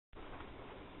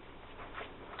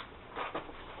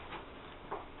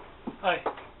Hi,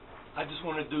 I just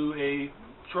want to do a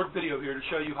short video here to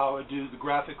show you how I do the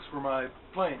graphics for my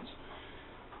planes.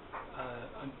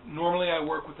 Normally I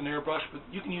work with an airbrush, but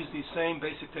you can use these same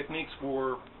basic techniques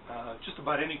for just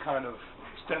about any kind of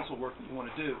stencil work that you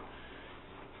want to do.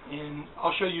 And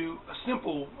I'll show you a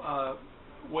simple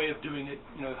way of doing it,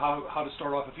 how to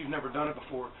start off if you've never done it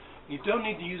before. You don't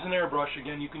need to use an airbrush.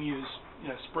 Again, you can use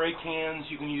spray cans,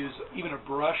 you can use even a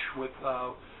brush with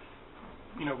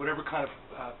whatever kind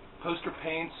of poster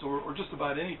paints or just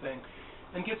about anything,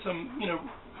 and get some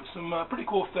pretty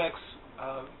cool effects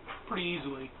pretty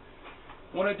easily.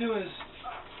 What I do is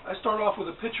I start off with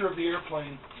a picture of the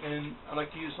airplane, and I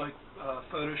like to use like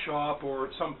Photoshop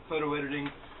or some photo editing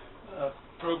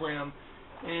program,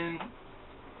 and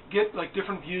get like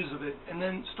different views of it, and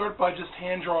then start by just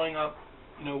hand drawing up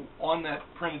on that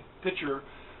printed picture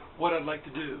what I'd like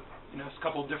to do. It's a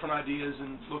couple of different ideas,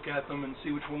 and look at them and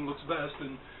see which one looks best.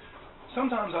 And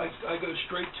sometimes I go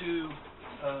straight to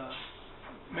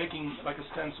making like a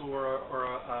stencil or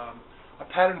a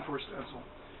pattern for a stencil.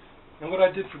 And what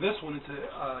I did for this one,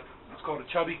 it's called a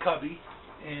Chubby Cubby,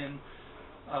 and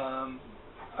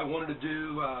I wanted to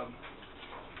do.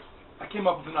 I came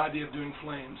up with an idea of doing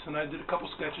flames, and I did a couple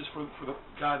sketches for the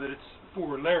guy that it's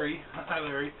for, Larry. Hi,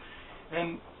 Larry.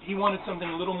 And he wanted something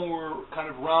a little more kind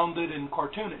of rounded and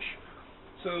cartoonish.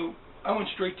 So I went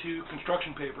straight to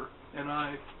construction paper, and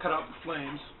I cut out the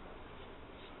flames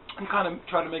and kind of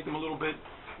tried to make them a little bit,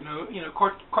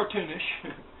 cartoonish.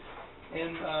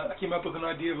 And I came up with an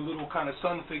idea of a little kind of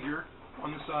sun figure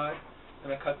on the side,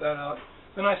 and I cut that out.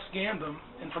 Then I scanned them,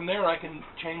 and from there I can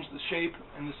change the shape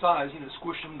and the size,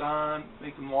 squish them down,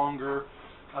 make them longer,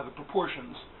 the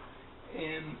proportions.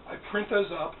 And I print those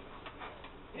up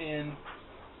and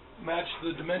match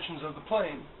the dimensions of the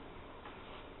plane.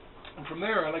 And from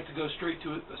there I like to go straight to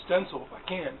a stencil if I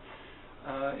can.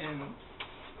 And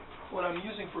what I'm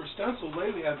using for a stencil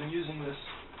lately, I've been using this,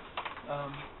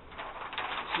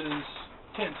 this is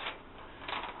tint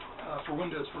for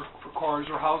windows, for cars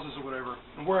or houses or whatever.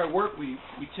 And where I work, we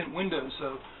tint windows,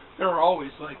 so there are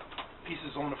always like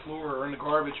pieces on the floor or in the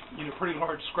garbage, pretty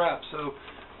large scraps. So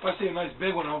if I see a nice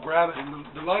big one, I'll grab it, and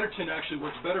the lighter tint actually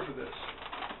works better for this.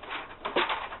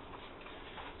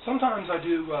 Sometimes I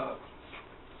do,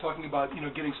 talking about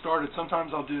getting started,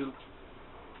 sometimes I'll do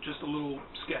just a little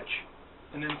sketch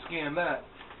and then scan that.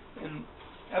 And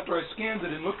after I scanned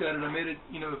it and looked at it, I made it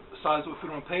the size that would fit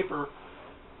on paper.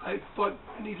 I thought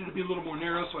it needed to be a little more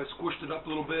narrow, so I squished it up a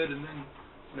little bit, and then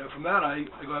from that I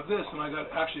got this, and I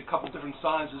got actually a couple different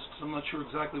sizes, because I'm not sure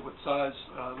exactly what size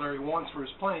Larry wants for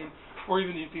his plane, or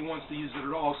even if he wants to use it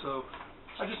at all. So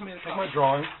I just made take my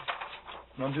drawing,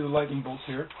 and I'll do the lightning bolts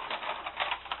here,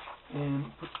 and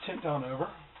put the tint down over,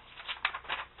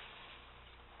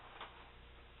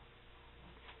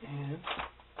 and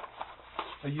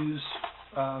I use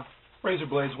razor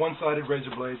blades, one-sided razor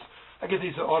blades. I get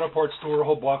these at Auto Parts store. A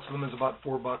whole box of them is about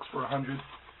 $4 for 100.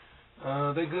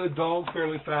 They go dull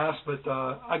fairly fast, but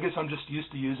I guess I'm just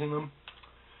used to using them.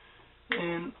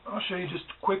 And I'll show you just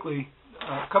quickly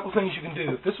a couple things you can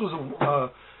do. If this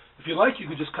was if you like, you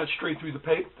could just cut straight through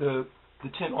the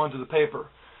tint onto the paper.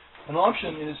 An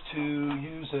option is to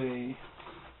use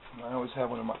I always have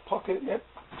one in my pocket. Yep.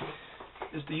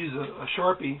 Is to use a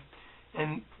Sharpie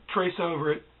and trace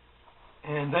over it.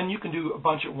 And then you can do a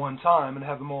bunch at one time and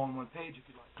have them all on one page if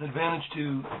you like. An advantage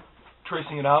to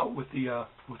tracing it out with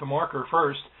the marker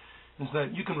first is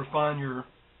that you can refine your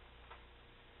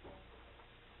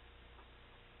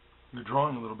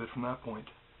drawing a little bit from that point.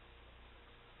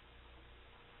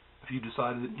 If you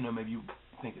decided that maybe you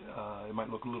think it might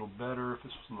look a little better if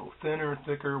this was a little thinner,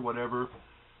 thicker, whatever,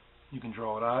 you can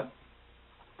draw it out.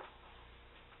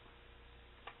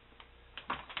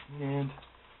 And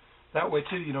that way,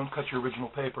 too, you don't cut your original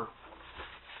paper.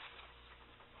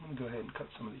 I'm going to go ahead and cut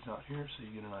some of these out here so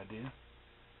you get an idea.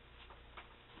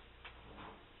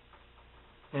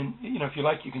 And, if you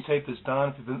like, you can tape this down.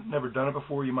 If you've never done it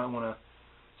before, you might want to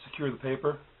secure the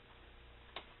paper.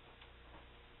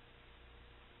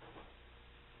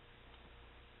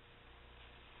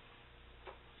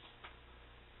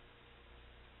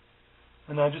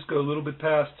 And I just go a little bit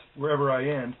past wherever I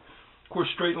end. Of course,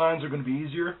 straight lines are going to be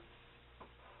easier.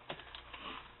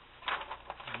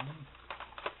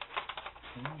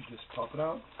 And you just pop it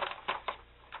out,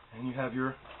 and you have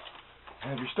your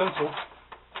stencil.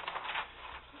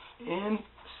 And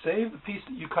save the piece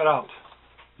that you cut out,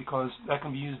 because that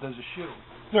can be used as a shield.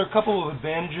 There are a couple of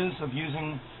advantages of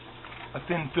using a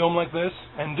thin film like this,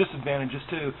 and disadvantages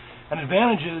too. An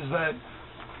advantage is that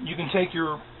you can take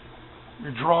your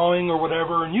you're drawing or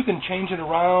whatever, and you can change it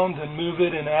around and move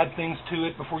it and add things to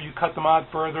it before you cut them out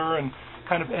further and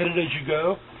kind of edit as you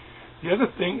go. The other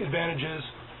advantage is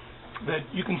that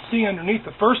you can see underneath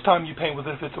the first time you paint with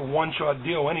it, if it's a one-shot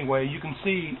deal anyway, you can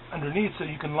see underneath so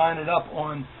you can line it up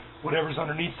on whatever's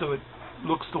underneath so it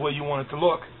looks the way you want it to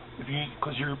look.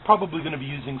 Because you're probably going to be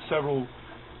using several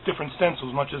different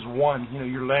stencils, not just one.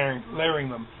 You're layering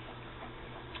them.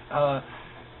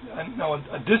 Now,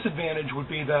 a disadvantage would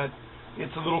be that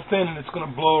it's a little thin and it's going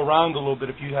to blow around a little bit.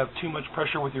 If you have too much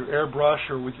pressure with your airbrush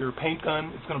or with your paint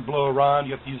gun, it's going to blow around.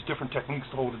 You have to use different techniques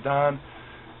to hold it down.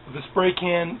 With a spray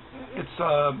can,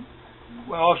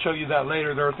 well, I'll show you that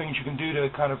later. There are things you can do to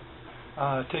kind of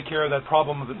take care of that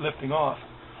problem of it lifting off.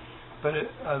 But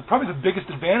probably the biggest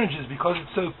advantage is because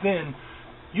it's so thin,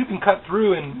 you can cut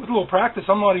through, and with a little practice,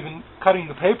 I'm not even cutting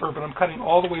the paper, but I'm cutting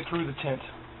all the way through the tint.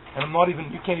 And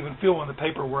you can't even feel on the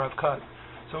paper where I've cut.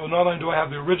 So not only do I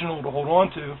have the original to hold on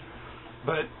to,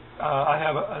 but I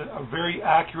have a very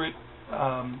accurate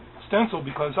stencil,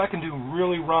 because I can do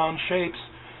really round shapes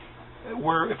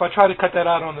where if I try to cut that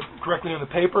out correctly on the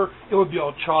paper, it would be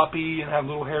all choppy and have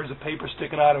little hairs of paper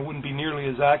sticking out and wouldn't be nearly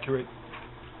as accurate.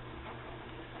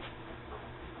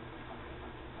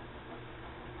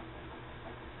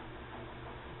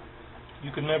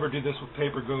 You could never do this with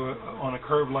paper, go on a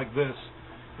curve like this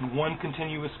in one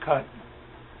continuous cut.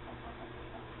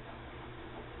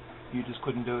 You just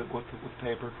couldn't do it with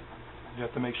paper. You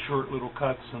have to make short little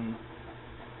cuts,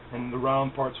 and the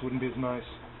round parts wouldn't be as nice.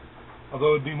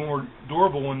 Although it'd be more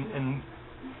durable and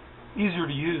easier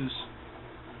to use,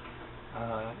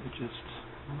 it's just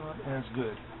not as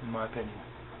good, in my opinion.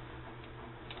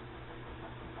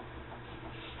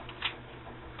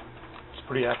 It's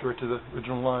pretty accurate to the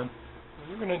original line.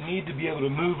 You're going to need to be able to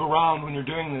move around when you're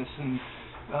doing this, and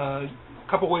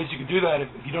a couple ways you could do that. If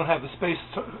you don't have the space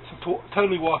to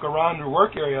totally walk around your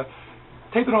work area,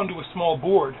 tape it onto a small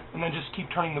board and then just keep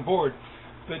turning the board.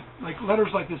 But like letters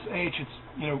like this H, it's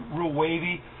real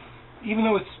wavy. Even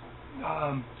though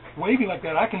it's wavy like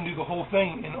that, I can do the whole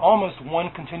thing in almost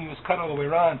one continuous cut all the way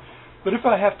around. But if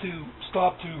I have to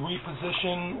stop to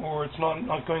reposition, or it's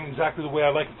not going exactly the way I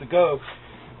like it to go,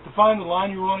 to find the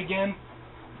line you're on again,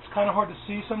 it's kind of hard to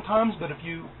see sometimes, but if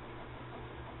you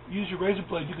use your razor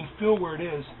blade, you can feel where it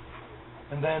is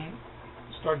and then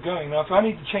start going. Now, if I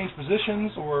need to change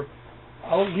positions, or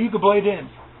I'll leave the blade in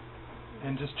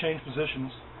and just change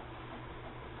positions.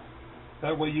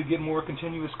 That way you get more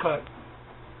continuous cut.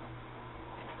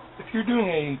 If you're doing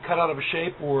a cutout of a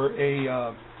shape, or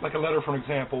like a letter, for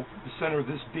example, the center of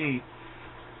this B,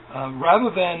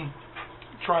 rather than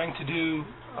trying to do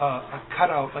a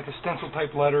cutout like a stencil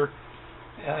type letter,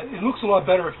 it looks a lot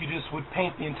better if you just would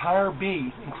paint the entire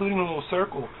B, including a little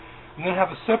circle, and then have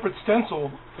a separate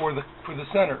stencil for the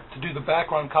center to do the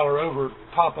background color over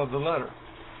top of the letter.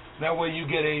 That way you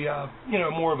get a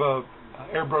more of a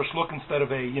airbrush look instead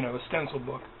of a stencil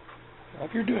book. Now,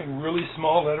 if you're doing really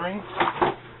small lettering,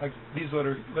 like these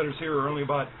letters here are only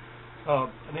about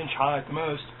an inch high at the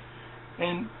most,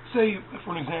 and say,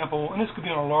 for an example, and this could be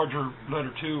on a larger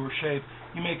letter too, or shape,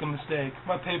 you make a mistake.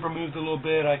 My paper moved a little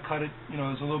bit, I cut it, it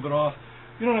was a little bit off.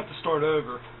 You don't have to start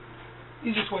over. The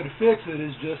easiest way to fix it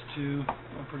is just to,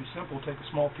 pretty simple, take a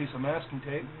small piece of masking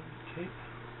tape, tape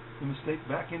the mistake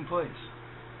back in place.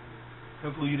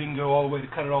 Hopefully you didn't go all the way to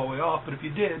cut it all the way off, but if you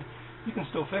did, you can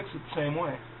still fix it the same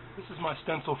way. This is my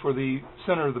stencil for the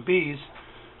center of the B's,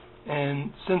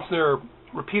 and since they're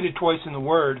repeated twice in the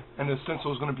word, and the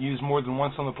stencil is going to be used more than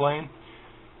once on the plane,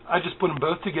 I just put them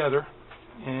both together,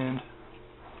 and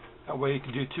that way you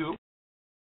can do two